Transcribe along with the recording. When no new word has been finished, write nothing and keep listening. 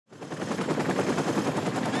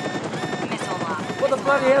the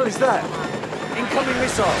bloody hell is that? Incoming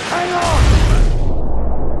missile. Hang on!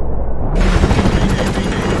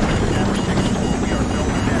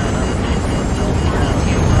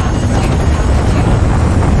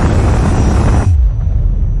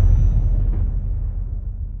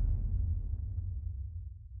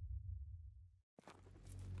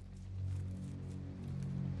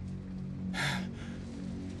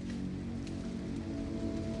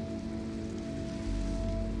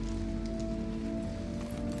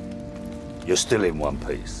 You're still in one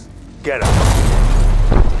piece. Get up.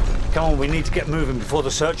 Come on, we need to get moving before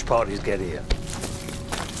the search parties get here.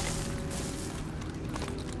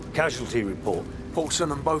 Casualty report.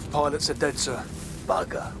 Paulson and both pilots are dead, sir.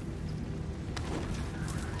 Bugger.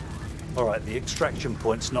 All right, the extraction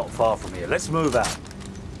point's not far from here. Let's move out.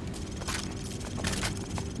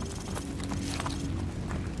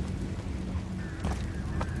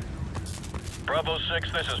 Bravo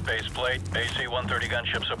 6, this is base plate. AC-130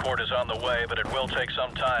 gunship support is on the way, but it will take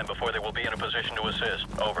some time before they will be in a position to assist.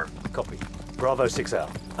 Over. Copy. Bravo 6 out.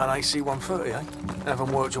 An AC-130, eh?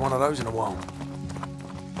 Haven't worked with one of those in a while.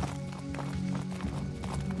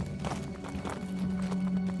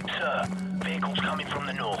 Sir, vehicles coming from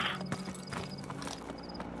the north.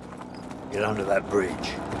 Get under that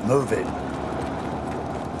bridge. Move in.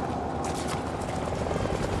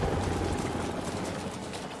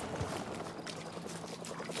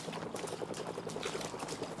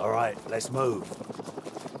 All right, let's move.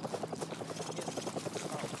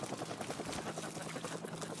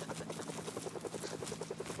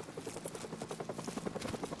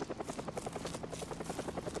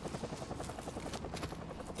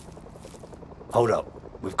 Hold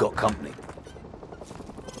up, we've got company.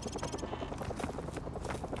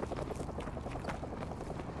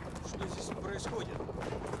 Что здесь происходит?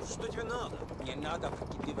 Что тебе надо? Не надо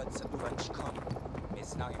прикидываться дурачком. Мы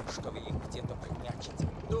знаем, что вы их где-то прячете.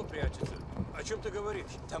 Кто прячется? О чем ты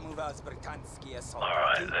говоришь? Там у вас британские Alright,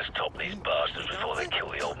 солдаты. let's top these bastards before they kill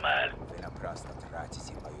the old man. Вы напрасно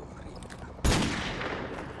тратите мое время.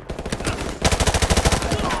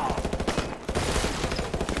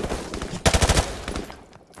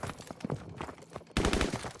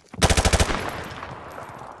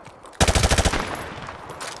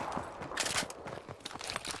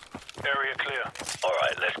 Area clear.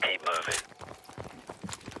 Alright, let's keep moving.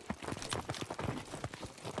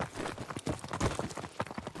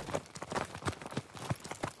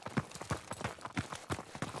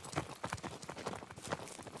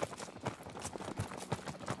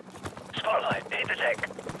 Spotlight, hit the deck.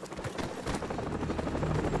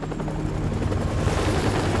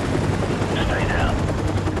 Stay down.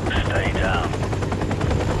 Stay down.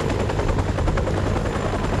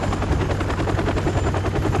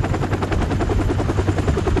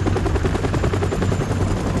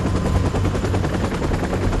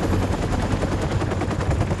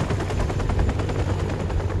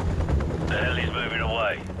 The hell is moving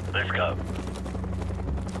away. Let's go.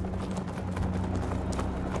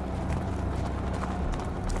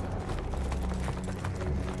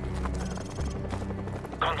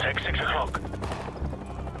 Contact 6 o'clock.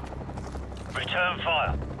 Return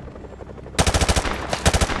fire.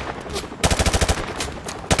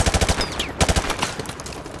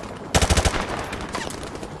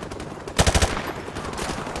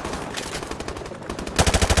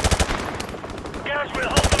 Guys, we're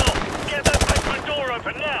holding on. Get that basement door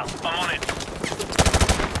open now. I'm on it.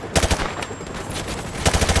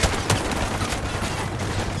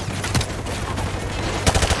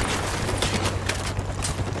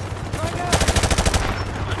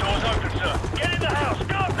 The door's open, sir. Get in the house.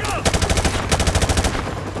 Go, go!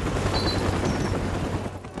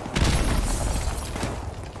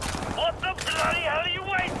 What the bloody hell are you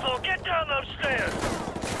waiting for? Get down those stairs.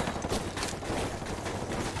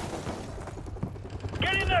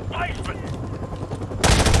 Get in that basement.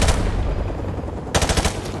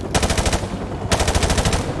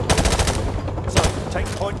 So, take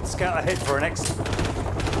point and scout ahead for an exit.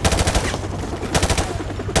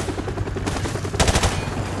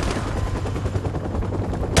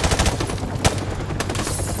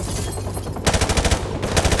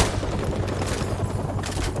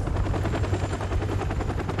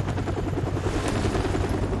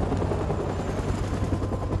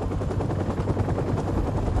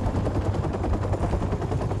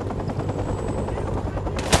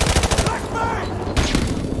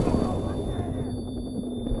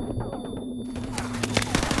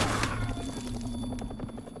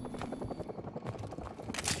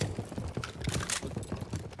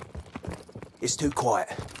 It's too quiet.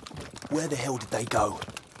 Where the hell did they go?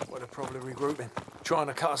 Well, they're probably regrouping. Trying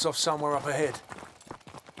to cut us off somewhere up ahead.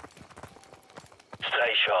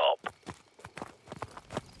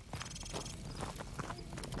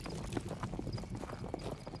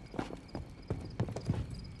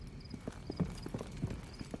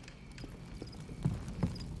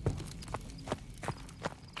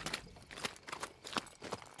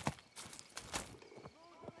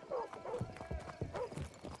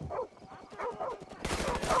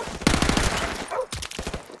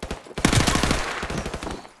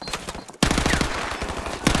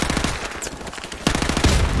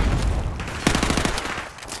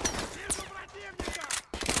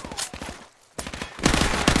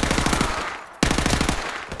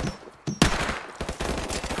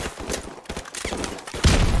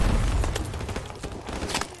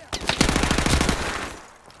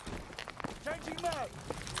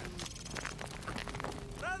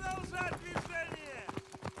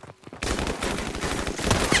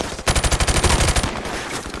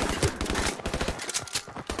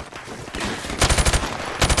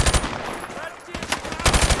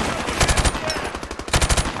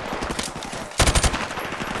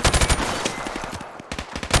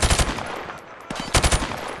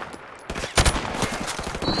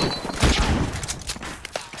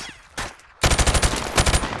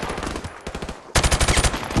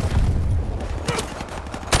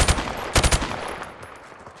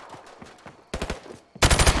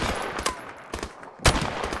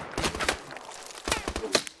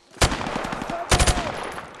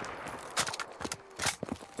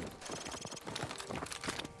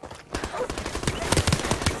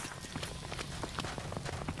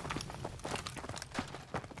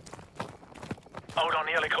 Hold on,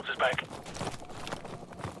 the helicopter's back.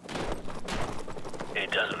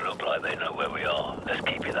 It doesn't look like they know where we are. Let's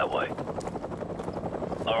keep it that way.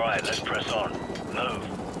 Alright, let's press on. Move.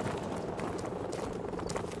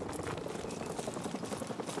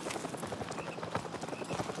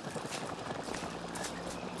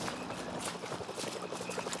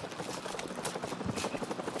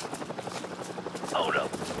 Hold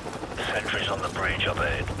up. Sentries on the bridge up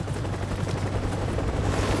ahead.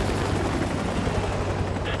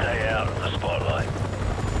 Stay out of the spotlight.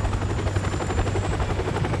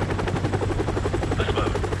 Let's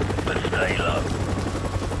move, but stay low.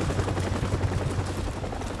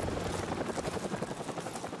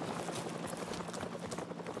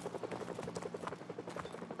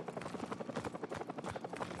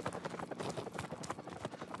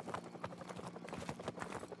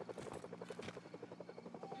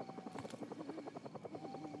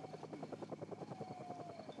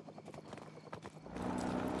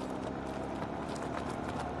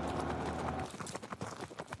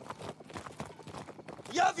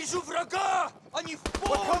 Я вижу врага! Они в We're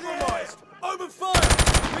поле! compromised! Open fire!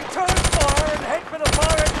 Return fire and head for the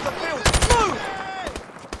far end of the field! Move!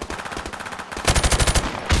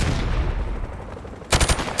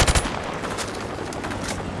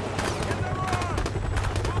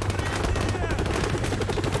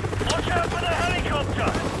 Watch out for the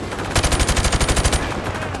helicopter!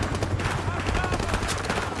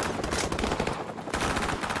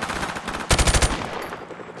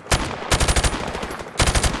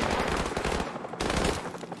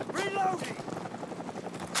 Reloading!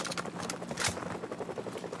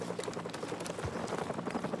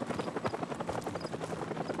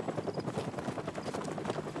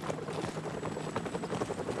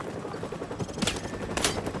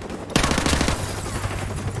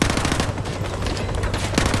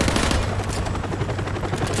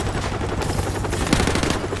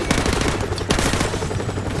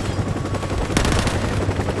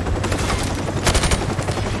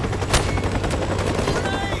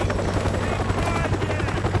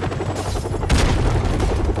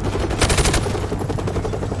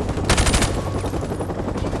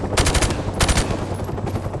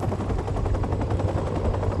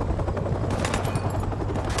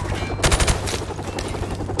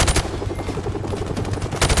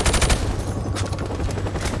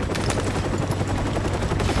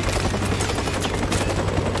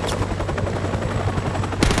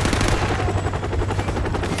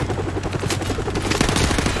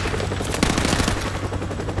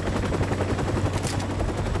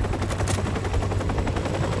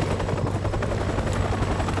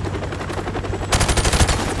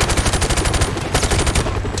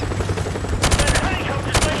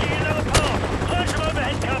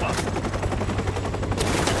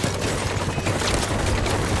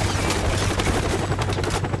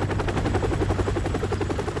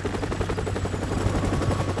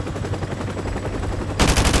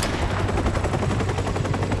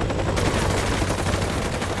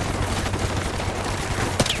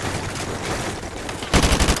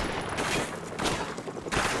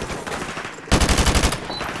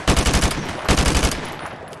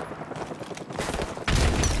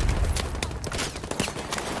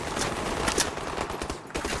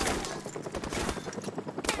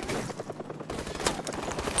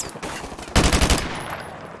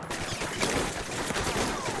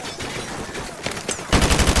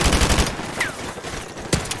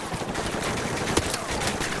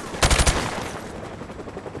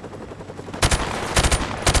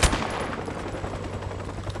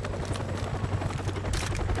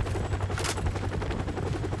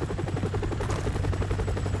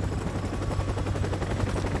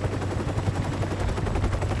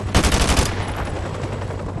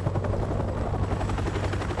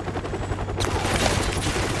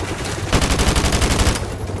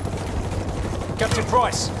 Captain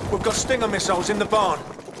Price, we've got Stinger missiles in the barn.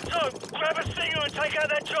 So, grab a Stinger and take out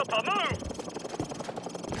that chopper. Move!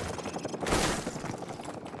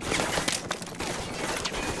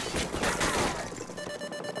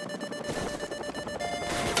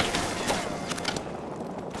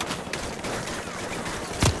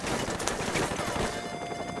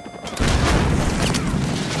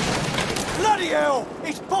 Bloody hell!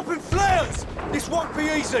 It's popping flares! This won't be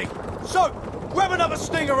easy. So, grab another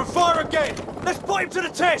Stinger and fire again. Let's put him to the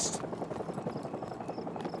test.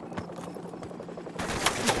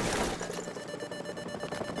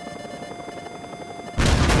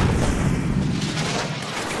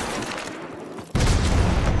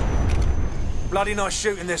 Bloody nice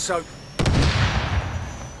shooting this, Soap.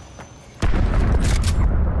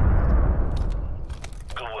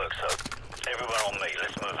 Good work, Soap. Everyone on me.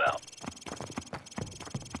 Let's move out.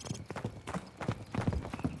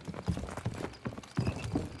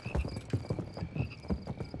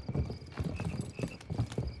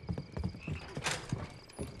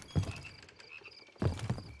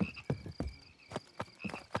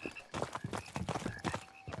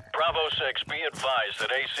 Bravo 6, be advised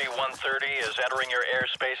that AC-130 is entering your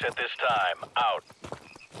airspace at this time. Out.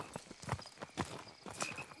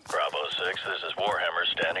 Bravo 6, this is Warhammer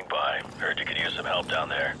standing by. Heard you could use some help down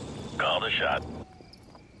there. Call the shot.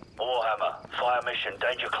 Warhammer, fire mission,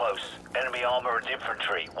 danger close. Enemy armor and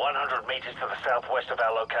infantry, 100 meters to the southwest of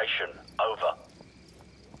our location. Over.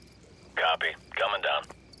 Copy. Coming down.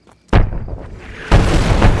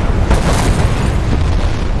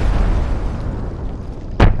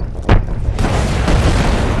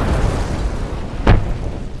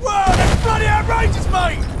 Whoa, that's bloody outrageous,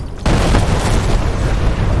 mate!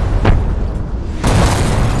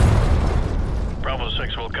 Bravo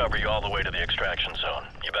 6 will cover you all the way to the extraction zone.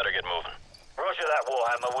 You better get moving. Roger that,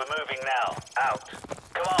 Warhammer. We're moving now. Out.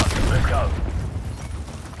 Come on, let's go.